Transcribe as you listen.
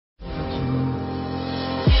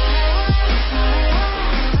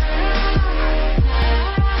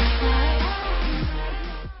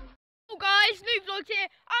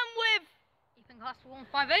Class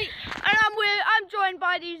 158. And I'm joined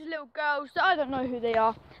by these little girls that I don't know who they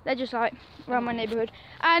are. They're just like around my neighbourhood.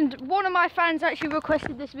 And one of my fans actually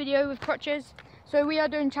requested this video with crutches. So we are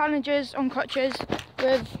doing challenges on crutches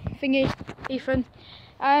with Thingy, Ethan.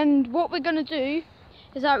 And what we're gonna do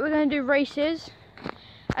is that we're gonna do races,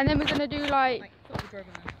 and then we're gonna do like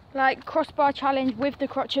crossbar challenge with the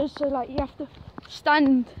crutches. So like you have to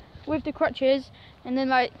stand with the crutches and then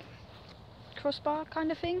like crossbar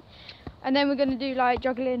kind of thing. And then we're gonna do like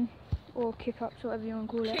juggling or kick ups, whatever you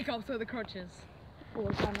want to call it. Kick ups with the crutches. Oh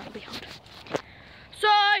damn, that'll be hard. So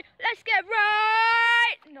let's get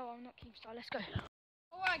right. No, I'm not Keemstar. Let's go.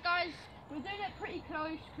 All right, guys, we're doing it pretty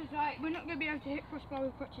close because like we're not gonna be able to hit crossbar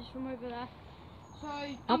with crutches from over there.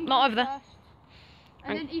 So not over there. First,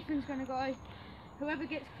 and then Ethan's gonna go. Whoever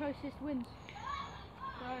gets closest wins.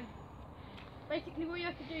 So basically, what you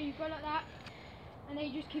have to do, you go like that, and then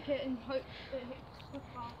you just kick it and hope that it hits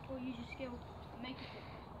crossbar, or use your skill and make it hit.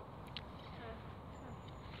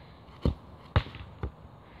 So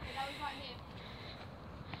that was right here.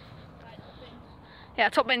 Right, top bins. Yeah,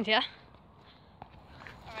 top bins, yeah.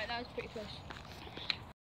 Alright, that was pretty close.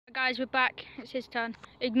 Guys, we're back. It's his turn.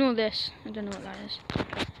 Ignore this. I don't know what that is.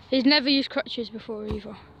 He's never used crutches before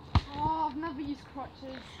either. Oh, I've never used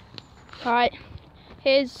crutches. Alright,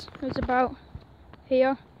 his was about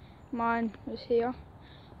here. Mine was here.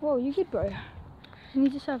 Whoa, you good, bro. You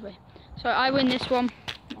need a survey. So I win this one.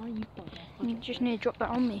 Oh, you bugger. You just need to drop that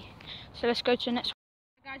on me. So let's go to the next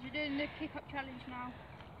one. Guys, we're doing the kick up challenge now.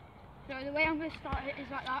 So the way I'm going to start it is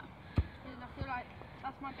like that. And I feel like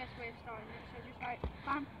that's my best way of starting it. So just like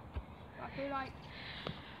bam. But I feel like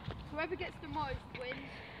whoever gets the most wins.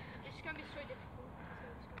 It's going to be so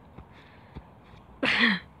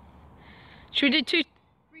difficult. Should we do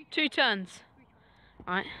two turns?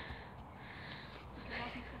 Alright.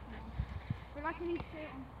 But like I need to say it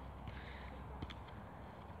on.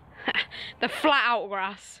 The flat out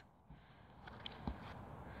grass.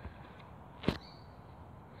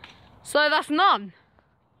 So that's none.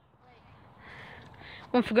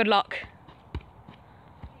 One for good luck.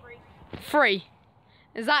 3.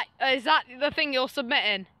 Is that the thing you're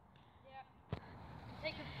submitting? Yeah.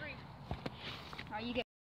 Take a 3. Alright, you get.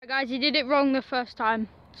 Guys, you did it wrong the first time,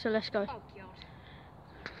 so let's go. Oh god.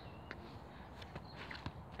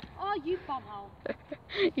 Oh, you bumhole.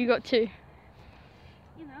 You got 2.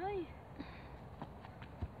 You know.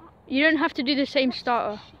 You don't have to do the same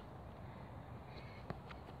starter.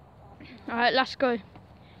 Alright, let's go.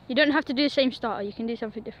 You don't have to do the same starter, you can do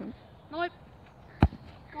something different. Nope.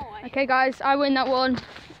 Go away. Okay guys, I win that one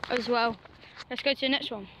as well. Let's go to the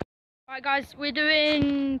next one. Alright guys, we're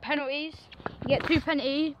doing penalties. You get 2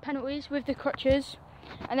 penalties with the crutches.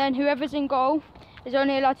 And then whoever's in goal is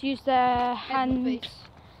only allowed to use their hands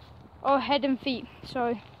or head and feet.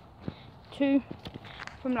 So 2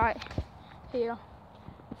 from like here.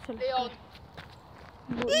 So Leon.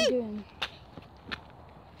 what are you doing?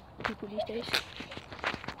 People these days.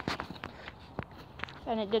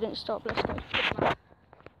 And it didn't stop, let's go.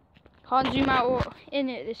 Can't zoom out or in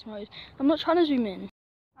it this mode. I'm not trying to zoom in.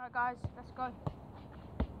 Alright guys, let's go.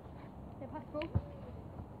 Okay, pass the ball.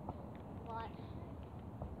 Right.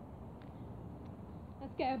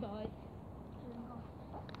 Let's go, boys.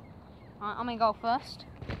 Alright, I'm gonna go first.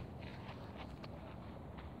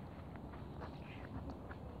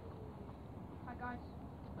 Alright guys,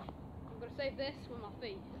 I'm gonna save this with my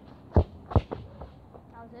feet.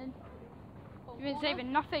 that was in. You've been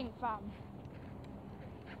saving nothing, fam.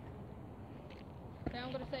 Okay,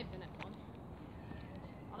 I'm gonna save the next one.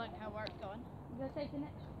 I don't care where it's going. You're gonna save the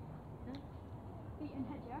next one? Yeah. Feet and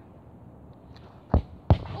head, yeah?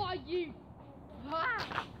 Oh, you!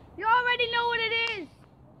 You already know what it is!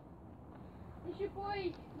 It's your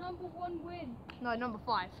boy, number 1 win. No, number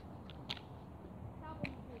 5.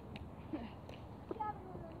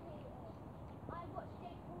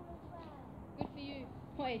 Good for you.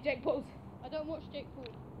 Wait, Jake Paul's. I don't watch Jake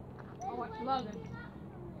Paul. I watch Logan.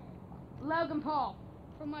 Logan Paul.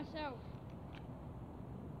 From myself.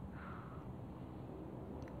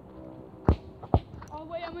 Oh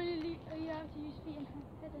wait, I'm only you have to use feet and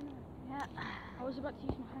head, don't I? Yeah. I was about to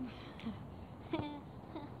use my hand.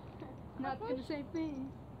 That's gonna save me.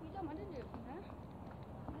 You don't, I didn't do it from there.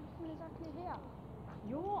 I just went exactly here.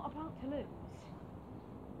 You're about to lose.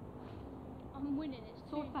 I'm winning, it's 2.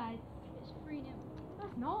 Sword fight. It's 3-0.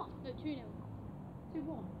 That's not. No, 2-0. 2-1. 2.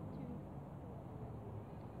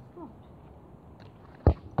 Stop.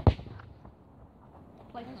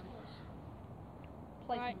 Placement.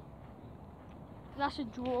 Right. That's a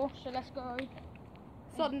draw, so let's go.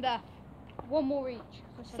 Sudden death. 1 more each.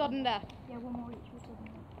 Sudden death. Yeah, 1 more each. We're sudden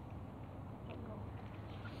death.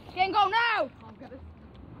 Get in goal now! Got this.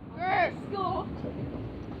 Yes. Score.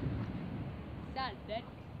 Sad dead.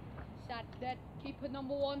 Sad dead. Keeper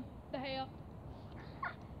number 1. The hair.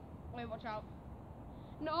 Wait, watch out.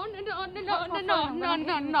 No. What am I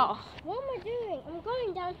doing? I'm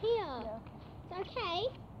going down here. Yeah. Is that okay?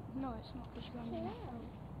 No, it's not. Just going Hello.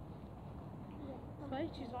 Suppose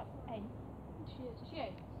she's like 8. She is. Is she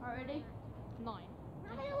 8? Alright, ready? 9.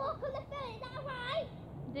 I'm going to walk on the phone, is that alright?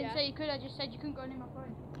 Didn't Yeah. say you could, I just said you couldn't go near my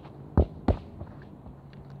phone.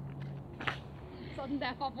 Sudden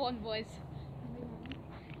death, I've won, boys.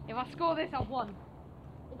 If I score this, I've won.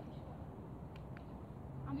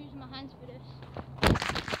 I'm using my hands for this.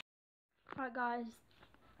 Alright guys,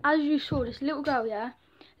 as you saw, this little girl, yeah,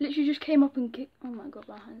 literally just came up and kicked, oh my god,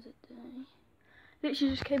 my hands are dirty.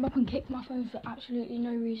 Literally just came up and kicked my phone for absolutely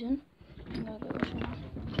no reason. I'm gonna go wash it now.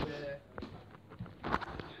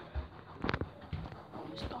 Oh,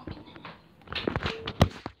 it's dark in here.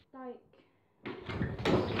 Like,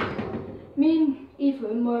 me and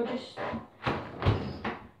Ethan were just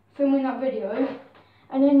filming that video,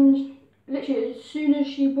 and then literally as soon as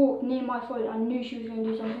she walked near my phone, I knew she was going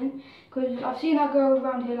to do something, because I've seen that girl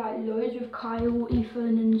around here like loads with Kyle,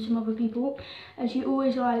 Ethan and some other people, and she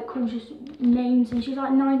always like calls us names, and she's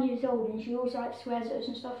like 9 years old, and she always like swears at us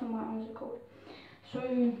and stuff, and my arms are cold.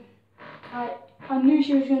 So I knew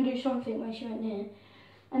she was going to do something when she went near,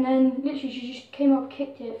 and then literally she just came up,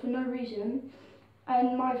 kicked it for no reason,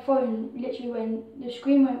 and my phone literally the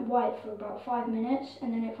screen went white for about 5 minutes,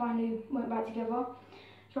 and then it finally went back together.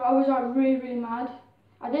 So I was like really mad.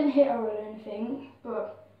 I didn't hit her or anything,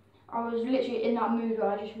 but I was literally in that mood where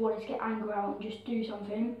I just wanted to get angry out and just do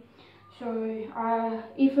something. So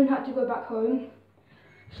Ethan had to go back home,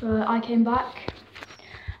 so I came back,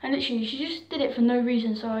 and literally she just did it for no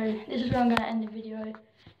reason. So this is where I'm going to end the video.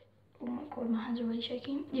 Oh my god, my hands are really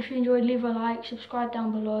shaking. If you enjoyed, leave a like, subscribe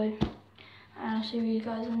down below, and I'll see you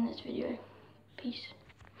guys in the next video. Peace.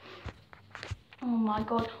 Oh my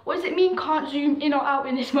god, what does it mean can't zoom in or out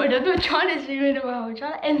in this mode? I'm not trying to zoom in or out, I'm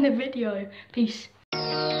trying to end the video. Peace. I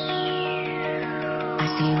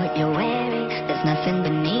see what you're wearing, there's nothing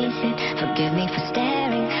beneath it. Forgive me for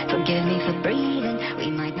staring, forgive me for breathing. We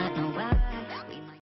might not know